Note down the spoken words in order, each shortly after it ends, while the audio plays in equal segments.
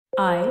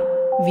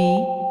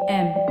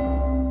IVM.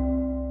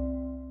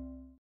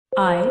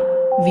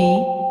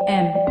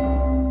 IVM.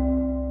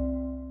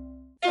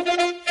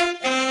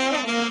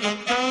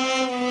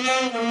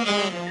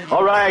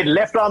 All right,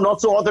 left arm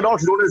not so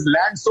orthodox, known as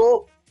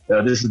LANSO.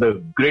 This is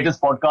the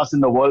greatest podcast in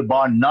the world,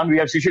 bar none. We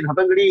have Shishir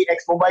Hatangadi,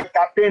 ex-Mumbai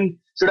captain.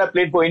 Should have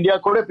played for India,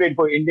 could have played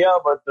for India,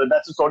 but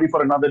that's a story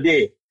for another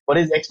day. But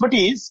his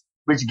expertise,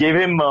 which gave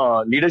him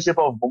leadership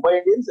of Mumbai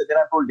Indians, and then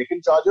I told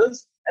Deccan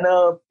Chargers, and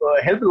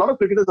helped a lot of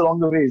cricketers along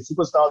the way,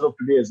 superstars of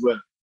today as well.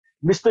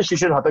 Mr.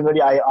 Shishir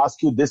Hatangadi, I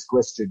ask you this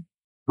question.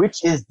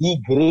 Which is the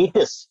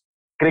greatest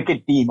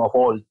cricket team of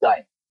all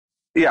time?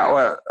 Yeah,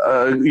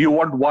 well, you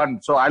want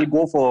one, so I'll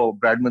go for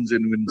Bradman's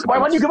Invincibles. Why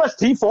don't you give us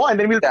 3, 4, and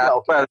then we'll... Yeah,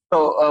 well,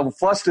 so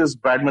first is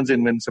Bradman's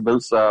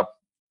Invincibles,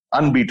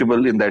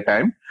 unbeatable in their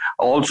time.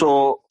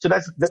 Also... So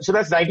that's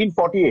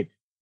 1948.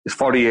 It's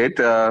 48.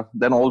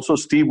 Then also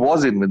Steve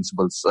was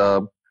Invincibles.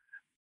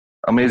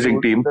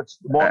 Amazing team. That's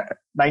more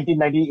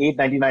 1998,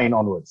 99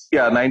 onwards.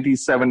 Yeah,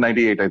 97,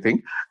 98, I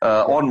think,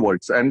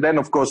 onwards. And then,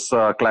 of course,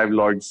 Clive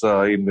Lloyd's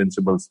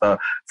Invincibles.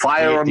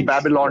 Fire on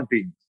Babylon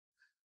team.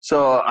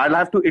 So I'll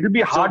have to, it'll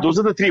be hard. So those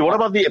are the three. What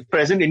about the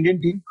present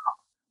Indian team?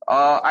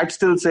 I'd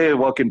still say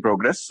work in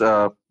progress.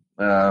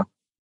 After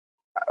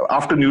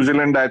New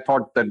Zealand, I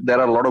thought that there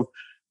are a lot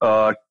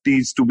of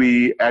T's to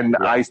be and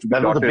I's to be.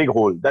 That was a big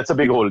hole. That's a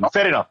big hole.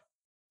 Fair enough.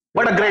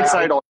 But a great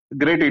side,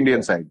 great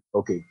Indian side.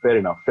 Okay, fair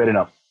enough.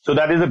 So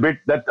that is a bit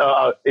that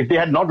if they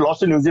had not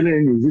lost to New Zealand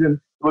in New Zealand,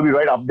 it would be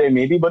right up there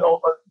maybe. But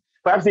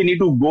perhaps they need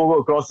to go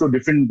across to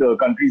different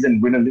countries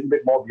and win a little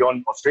bit more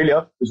beyond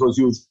Australia, which was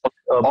huge.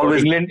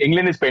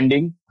 England is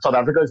pending. South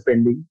Africa is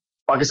pending.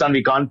 Pakistan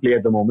we can't play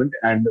at the moment.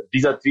 And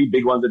these are three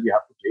big ones that we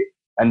have to play.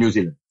 And New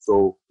Zealand.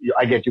 So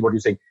I get you what you're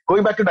saying.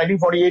 Going back to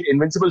 1948,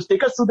 Invincibles,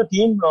 take us through the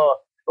team.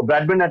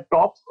 Bradman at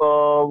top.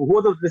 Who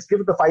are let's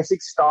give it the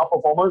 5-6 star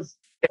performers.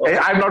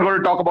 I'm not going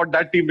to talk about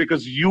that team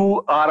because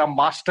you are a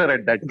master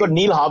at that. You've got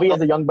Neil Harvey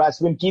as a young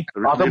batsman.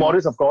 Arthur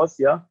Morris, of course.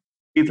 Yeah.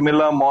 Keith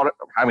Miller,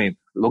 I mean,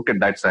 look at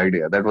that side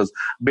here. That was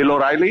Bill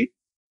O'Reilly.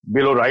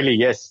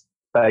 Yes.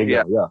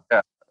 Yeah.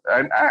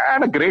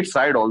 And a great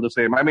side all the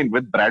same. I mean,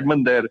 with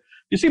Bradman there.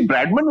 You see,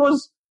 Bradman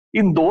was,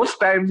 in those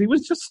times, he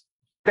was just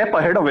step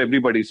ahead of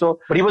everybody. So,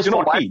 but he was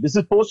 40. This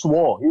is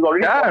post-war. He's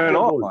already 40 years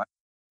old.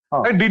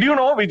 And did you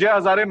know Vijay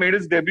Hazare made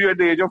his debut at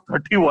the age of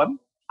 31?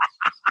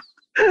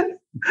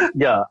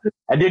 Yeah.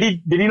 And did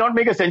he not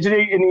make a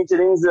century in each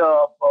innings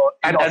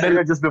in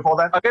Australia just before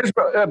that? Against,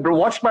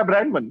 watched by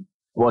Bradman.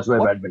 So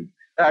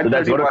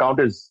that's what a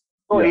count is.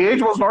 So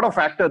age was not a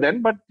factor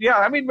then. But yeah,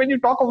 I mean, when you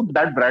talk about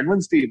that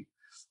Bradman's team,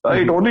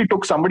 it only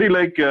took somebody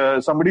like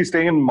somebody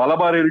staying in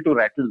Malabar Hill to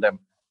rattle them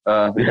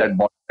with that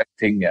ball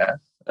thing. Yeah.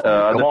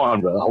 Come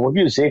on, bro. What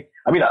do you say?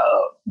 I mean,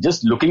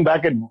 just looking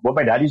back at what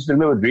my dad used to tell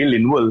me with Ray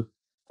Linwell,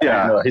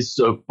 and, his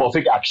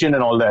perfect action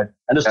and all that.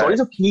 And the stories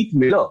of Keith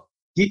Miller.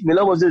 Keith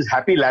Miller was this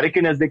happy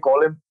larrikin, as they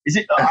call him.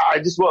 I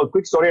just a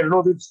quick story. I don't know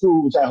if it's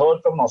true, which I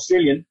heard from an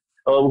Australian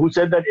who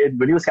said that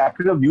when he was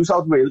captain of New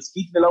South Wales,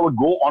 Keith Miller would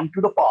go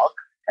onto the park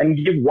and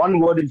give one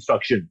word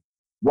instruction,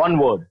 one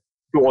word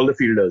to all the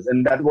fielders,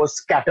 and that was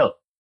scatter.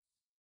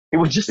 He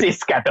would just say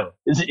scatter.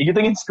 You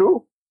think it's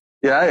true?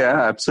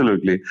 Yeah,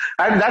 absolutely.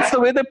 And that's the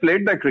way they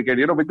played their cricket,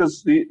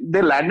 because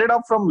they landed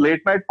up from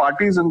late night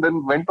parties and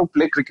then went to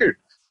play cricket.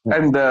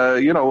 And,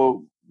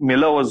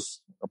 Miller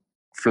was a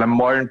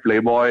flamboyant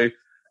playboy.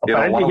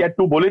 Apparently, he had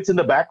 2 bullets in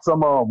the back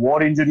from a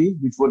war injury,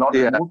 which were not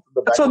removed from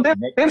the back. So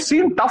they've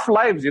seen tough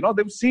lives,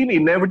 they've seen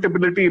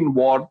inevitability in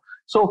war.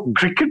 So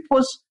cricket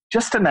was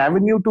just an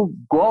avenue to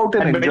go out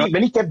and enjoy.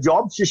 When he kept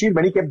jobs, Shishir,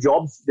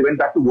 they went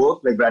back to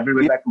work, like Bradman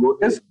went back to work.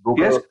 Yes.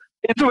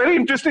 It's a very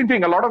interesting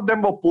thing. A lot of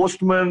them were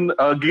postmen.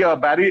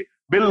 Bill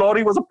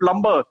Lawry was a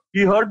plumber.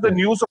 He heard the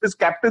news of his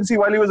captaincy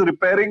while he was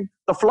repairing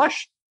the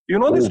flush. You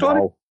know the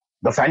story? Wow.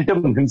 The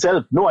Phantom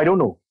himself. No, I don't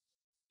know.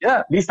 Yeah.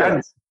 At least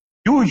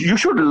you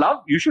should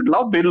love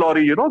Bill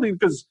Lawry,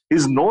 because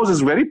his nose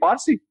is very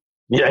Parsi.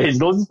 Yeah, his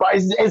nose is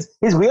Parsi.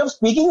 His way of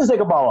speaking is like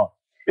a power.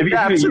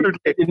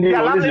 Absolutely.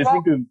 Lovely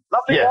walk from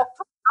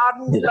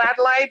garden, bad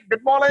light,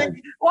 good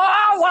morning.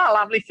 Wow,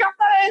 lovely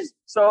showers.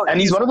 So, and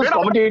he's one of those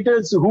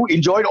commentators who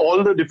enjoyed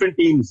all the different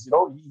teams. He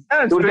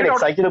would get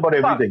excited about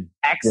everything.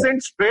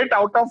 Accent straight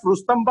out of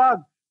Rustom Bagh.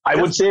 I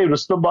would say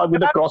Rustom Bagh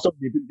with the cross of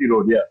Nipinti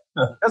Road,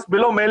 Just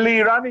below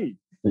Melli Irani.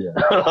 Yeah.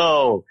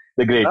 Oh,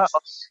 the great.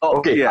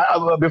 Okay,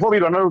 before we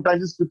run out of time,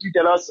 just quickly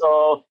tell us,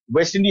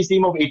 West Indies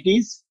team of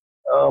 80s.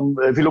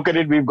 If you look at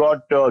it, we've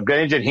got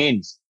Greenidge and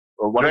Haynes.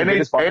 One of the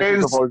greatest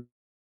partnerships of all.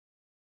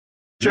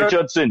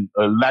 Richardson,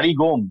 Larry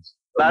Gomes,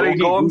 Clive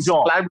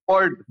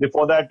Lloyd.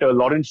 Before that,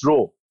 Lawrence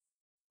Rowe.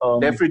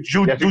 Jeffrey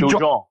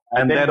Dujon.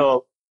 And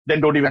then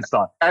don't even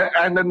start.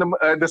 And then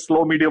the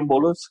slow medium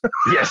bowlers.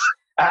 Yes.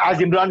 As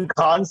Imran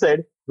Khan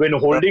said, when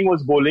Holding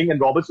was bowling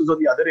and Roberts was on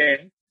the other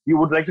end, he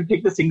would like to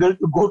take the single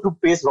to go to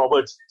pace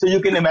Roberts. So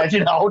you can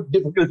imagine how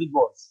difficult it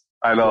was.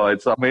 I know,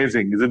 it's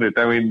amazing, isn't it?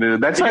 I mean,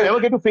 that's Did you ever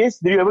get to face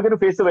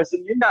the West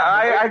Indians?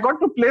 Yeah, I got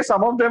to play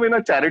some of them in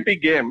a charity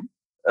game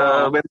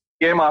when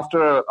they came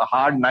after a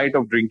hard night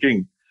of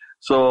drinking.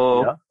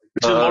 So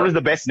Which is always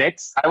the best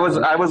nets. I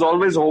was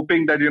always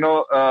hoping that,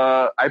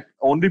 I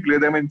only play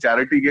them in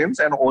charity games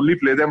and only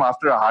play them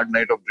after a hard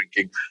night of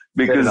drinking,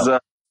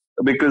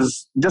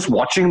 because just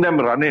watching them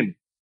run in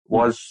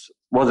was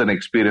an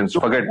experience.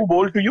 So who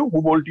bowled to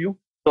you?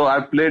 So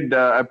I played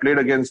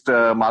against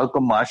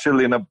Malcolm Marshall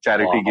in a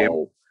charity game.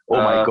 Oh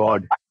my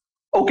God.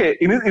 Okay.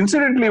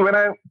 Incidentally, when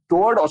I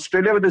toured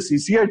Australia with the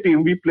CCI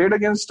team, we played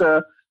against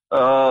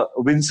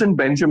Vincent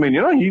Benjamin.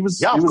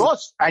 Of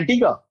course.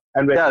 Antigua.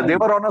 They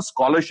were on a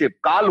scholarship.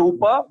 Carl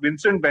Hooper,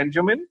 Vincent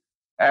Benjamin,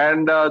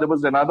 and there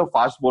was another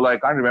fast bowler. I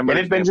can't remember.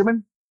 Kenneth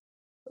Benjamin?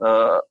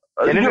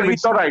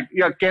 It's all right.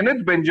 Yeah,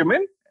 Kenneth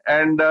Benjamin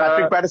and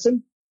Patrick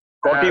Patterson?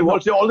 Scotty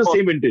Walsh, all the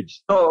same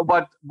vintage. So,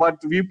 but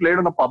we played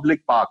on a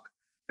public park.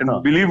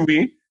 And believe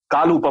me,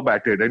 Carl Hooper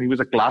batted and he was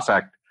a class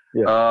act.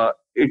 Yeah.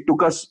 It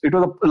was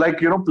like,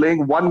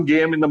 playing one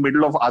game in the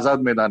middle of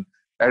Azad Maidan.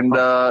 And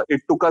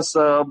it took us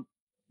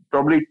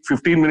probably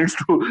 15 minutes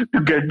to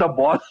get the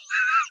ball.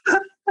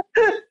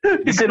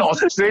 It's in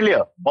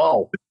Australia.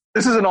 Wow.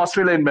 This is in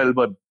Australia, in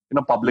Melbourne, in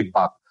a public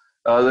park.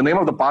 The name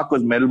of the park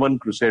was Melbourne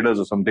Crusaders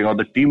or something, or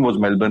the team was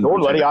Melbourne. Don't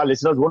Crusaders. worry, our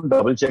listeners won't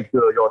double check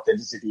your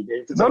authenticity.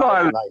 It's the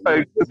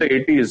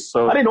 80s.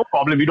 So. No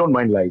problem. We don't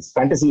mind lies.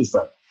 Fantasy is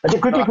fun. Okay,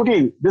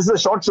 quickly. This is a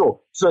short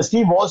show. So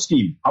Steve Waugh's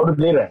team, how did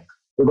they rank?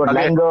 We got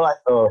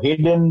Langer,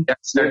 Hayden,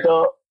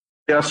 Slater.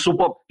 They are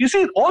superb. You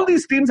see, all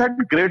these teams had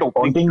great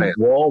opening players.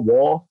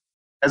 Waugh.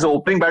 As an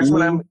opening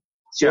batsman,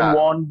 Shane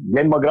Warne,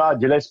 Glenn McGrath,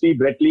 Gillespie,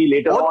 Brett Lee,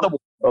 later on.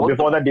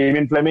 Before that,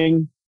 Damien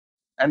Fleming.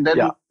 And then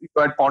you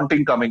had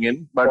Ponting coming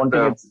in. But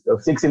Ponting at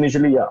 6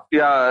 initially,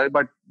 Yeah,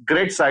 but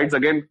great sides.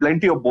 Again,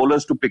 plenty of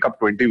bowlers to pick up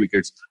 20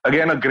 wickets.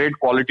 Again, a great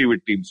quality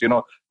with teams.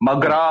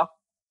 McGrath,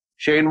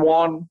 Shane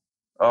Warne,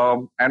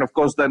 and of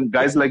course then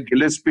guys like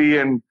Gillespie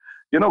and,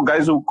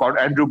 guys who caught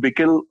Andrew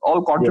Bickle,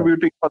 all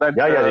contributing for that.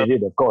 Yeah, they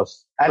did, of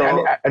course.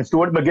 And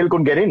Stuart McGill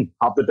couldn't get in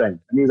half the time.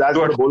 And he's as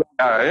good a bowler.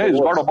 He's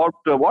got about,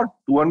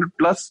 200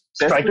 plus.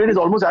 Strike rate is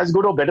almost as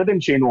good or better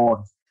than Shane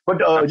Warne. But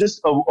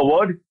just a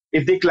word,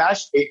 if they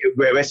clash,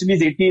 West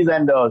Indies 80s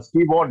and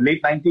Steve Waugh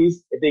late 90s,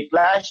 if they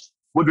clash,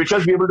 would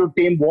Richards be able to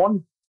tame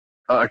Warne?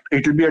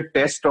 It will be a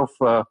test of,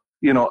 a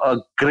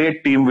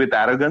great team with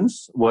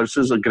arrogance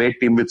versus a great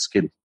team with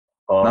skill.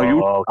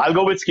 I'll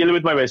go with skill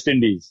with my West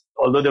Indies.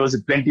 Although there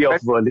was plenty of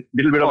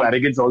little bit of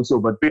arrogance also,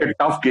 but be a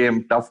tough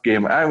game.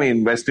 I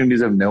mean, West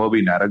Indies have never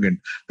been arrogant.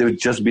 They've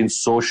just been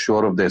so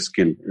sure of their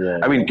skill. Yeah.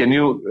 I mean, can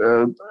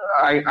you?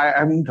 I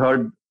haven't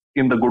heard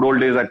in the good old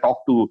days. I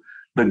talked to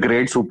the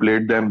greats who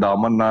played them, the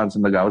Amarnaths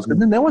and the Gavaskar.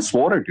 They never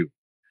swore at you.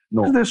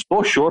 No, they're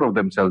so sure of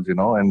themselves,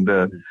 and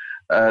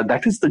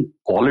that is the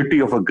quality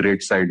of a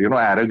great side.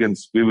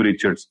 Arrogance. Viv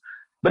Richards.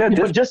 But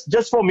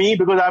just for me,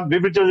 because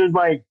Viv Richards is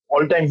my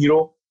all-time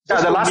hero. Yeah,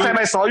 the last time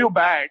I saw you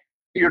bat,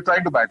 you're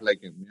trying to bat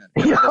like him.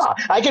 Yeah,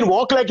 I can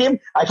walk like him.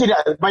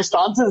 My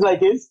stance is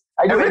like his.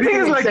 I do everything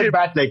is like him.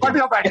 Bat like but him.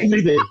 You're batting.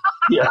 Everything.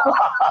 Yeah.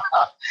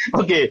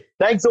 Okay.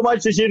 Thanks so much,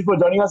 Shishir, for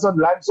joining us on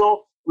LANSO.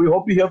 We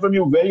hope to hear from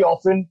you very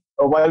often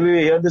while we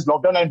here in this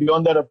lockdown. And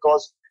beyond that, of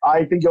course,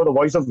 I think you're the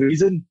voice of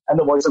reason and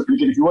the voice of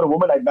cricket. If you were a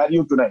woman, I'd marry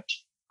you tonight.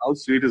 How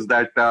sweet is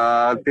that?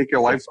 Take your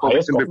wife's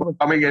permission before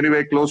coming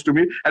anywhere close to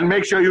me. And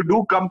make sure you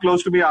do come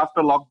close to me after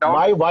lockdown.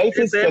 My wife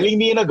is telling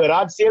me in a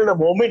garage sale the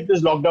moment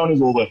this lockdown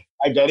is over.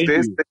 I guarantee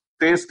you.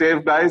 Stay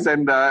safe, guys.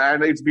 And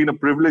it's been a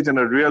privilege and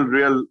a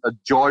real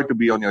joy to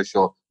be on your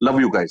show. Love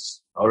you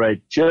guys. All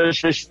right. Cheers,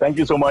 Shish. Thank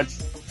you so much.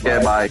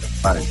 Yeah, bye.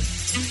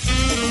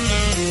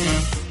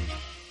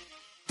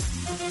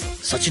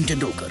 Sachin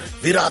Tendulkar,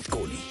 Virat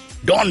Kohli,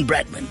 Don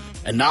Bradman,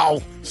 and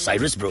now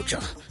Cyrus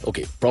Brocha.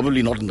 Okay,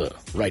 probably not in the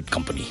right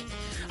company.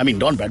 I mean,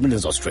 Don Bradman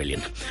is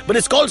Australian. But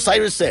it's called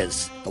Cyrus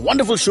Says, a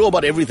wonderful show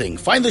about everything.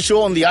 Find the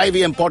show on the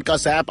IVM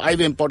Podcast app,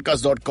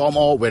 ivmpodcast.com,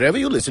 or wherever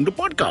you listen to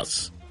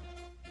podcasts.